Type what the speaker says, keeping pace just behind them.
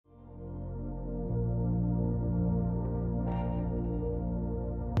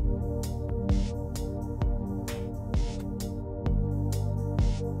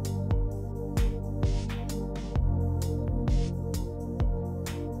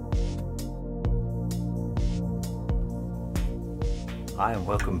Hi and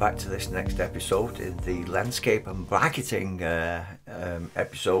welcome back to this next episode in the landscape and bracketing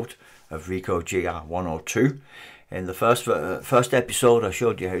episode of Ricoh GR 102. In the first episode I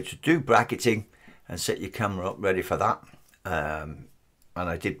showed you how to do bracketing and set your camera up ready for that. And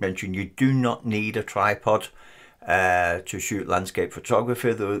I did mention you do not need a tripod to shoot landscape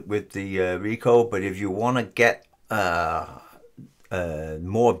photography with the Ricoh, but if you want to get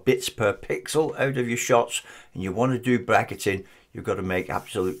more bits per pixel out of your shots and you want to do bracketing, you've got to make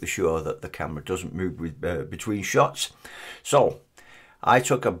absolutely sure that the camera doesn't move between shots. So I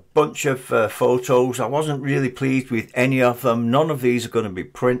took a bunch of photos. I wasn't really pleased with any of them. None of these are going to be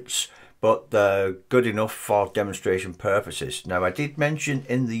prints, but they're good enough for demonstration purposes. Now, I did mention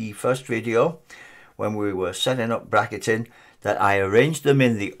in the first video when we were setting up bracketing that I arranged them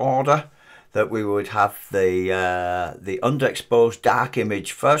in the order that we would have the underexposed dark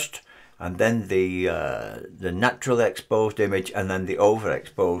image first, and then the naturally exposed image, and then the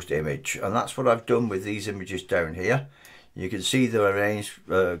overexposed image. And that's what I've done with these images down here. You can see they're arranged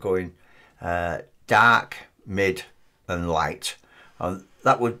going dark, mid and light, and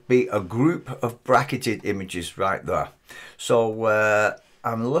that would be a group of bracketed images right there. So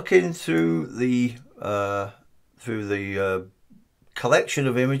I'm looking through the collection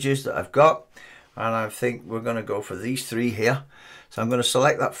of images that I've got, and I think we're going to go for these three here. So I'm going to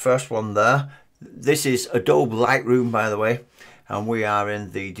select that first one there. This is Adobe Lightroom, by the way, and we are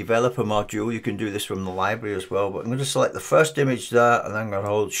in the developer module. You can do this from the library as well, but I'm going to select the first image there, and then I'm going to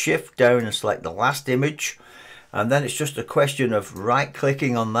hold shift down and select the last image, and then it's just a question of right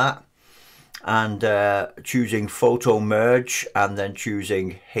clicking on that and choosing photo merge, and then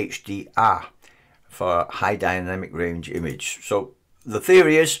choosing HDR for high dynamic range image. So the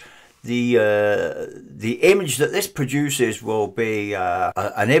theory is the image that this produces will be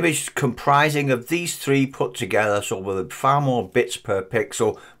an image comprising of these three put together, so with far more bits per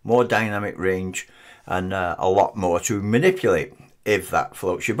pixel, more dynamic range, and a lot more to manipulate, if that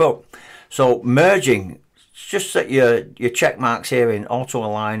floats your boat. So merging, just set your check marks here in auto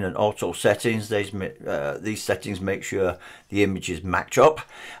align and auto settings. These settings make sure the images match up,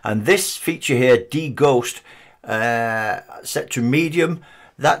 and this feature here, deghost, set to medium.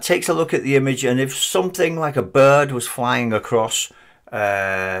 That takes a look at the image, and if something like a bird was flying across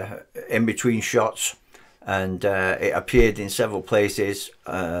in between shots and it appeared in several places,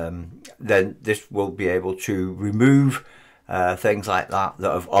 then this will be able to remove things like that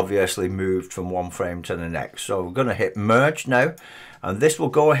have obviously moved from one frame to the next. So we're going to hit merge now, and this will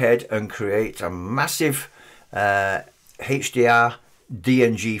go ahead and create a massive HDR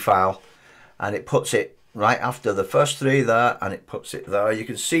DNG file, and it puts it right after the first three there, and it puts it there. You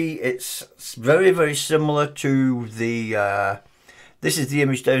can see it's very, very similar to the this is the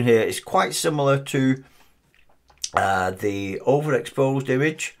image down here. It's quite similar to the overexposed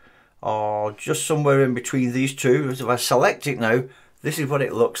image, or just somewhere in between these two. So if I select it now, this is what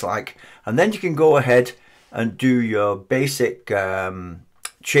it looks like, and then you can go ahead and do your basic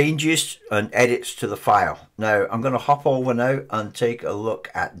changes and edits to the file. Now I'm going to hop over now and take a look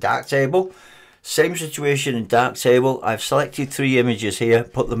at Darktable. Same situation in Darktable. I've selected three images here,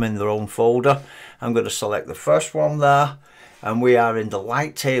 put them in their own folder. I'm going to select the first one there, and we are in the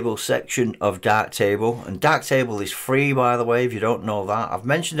light table section of Darktable. And Darktable is free, by the way, if you don't know that. I've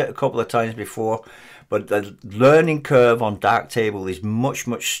mentioned it a couple of times before, but the learning curve on Darktable is much,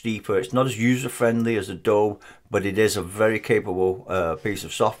 much steeper. It's not as user-friendly as Adobe, but it is a very capable piece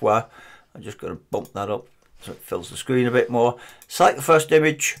of software. I'm just going to bump that up so it fills the screen a bit more. Select the first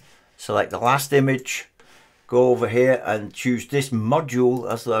image, select the last image, go over here and choose this module,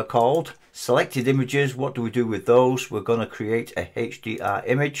 as they're called. Selected images, what do we do with those? We're going to create a HDR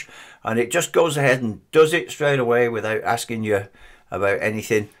image, and it just goes ahead and does it straight away without asking you about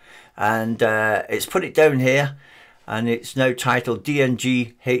anything. And it's put it down here, and it's now titled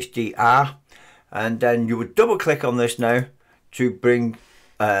DNG HDR. And then you would double click on this now to bring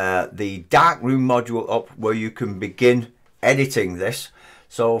the darkroom module up, where you can begin editing this.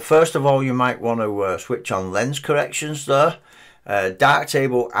 So first of all, you might want to switch on lens corrections there.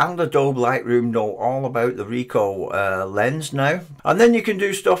 Darktable and Adobe Lightroom know all about the Ricoh lens now. And then you can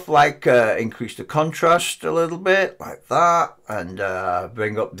do stuff like increase the contrast a little bit, like that, and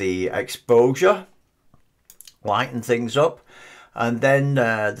bring up the exposure, lighten things up. And then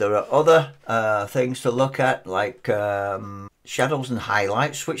there are other things to look at, like shadows and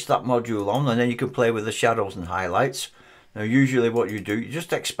highlights. Switch that module on, and then you can play with the shadows and highlights. Now usually what you do, you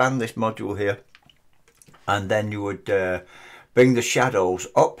just expand this module here, and then you would bring the shadows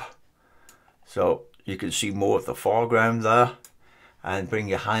up so you can see more of the foreground there, and bring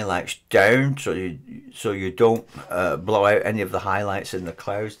your highlights down so you don't blow out any of the highlights in the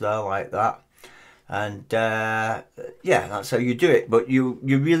clouds there like that. And yeah, that's how you do it. But you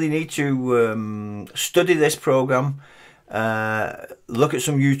really need to study this program, look at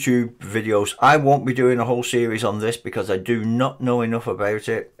some YouTube videos. I won't be doing a whole series on this because I do not know enough about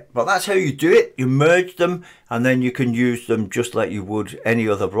it. But that's how you do it. You merge them and then you can use them just like you would any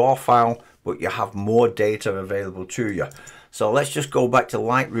other RAW file, but you have more data available to you. So let's just go back to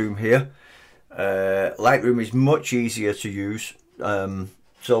Lightroom here. Lightroom is much easier to use.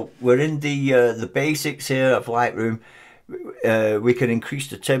 So we're in the basics here of Lightroom. We can increase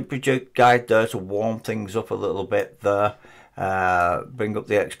the temperature guide there to warm things up a little bit there. Bring up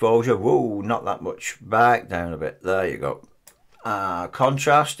the exposure. Whoa, not that much. Back down a bit. There you go.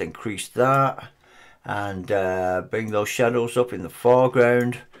 Contrast, increase that. And bring those shadows up in the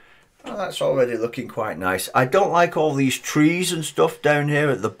foreground. Well, that's already looking quite nice. I don't like all these trees and stuff down here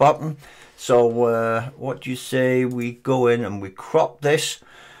at the bottom. So what do you say we go in and we crop this?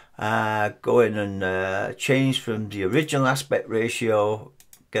 Go in and change from the original aspect ratio,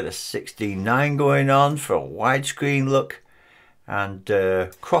 get a 16:9 going on for a widescreen look, and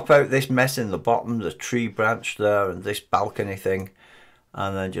crop out this mess in the bottom, the tree branch there and this balcony thing,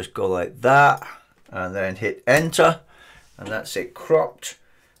 and then just go like that and then hit enter, and that's it cropped.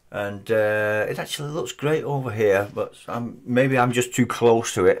 And it actually looks great over here, but maybe I'm just too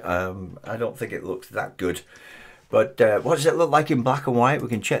close to it. I don't think it looks that good. But what does it look like in black and white? We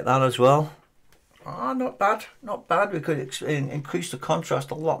can check that as well. Ah, not bad, not bad. We could increase the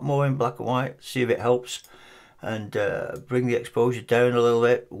contrast a lot more in black and white, see if it helps, and bring the exposure down a little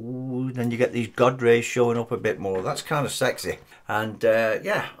bit. Ooh, then you get these God rays showing up a bit more. That's kind of sexy. And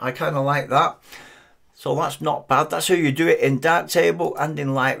yeah, I kind of like that. So that's not bad. That's how you do it in Darktable and in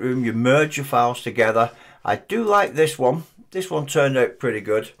Lightroom. You merge your files together. I do like this one. This one turned out pretty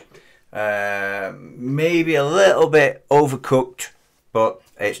good. Maybe a little bit overcooked, but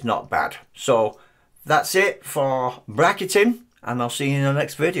it's not bad. So that's it for bracketing, and I'll see you in the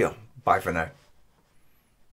next video. Bye for now.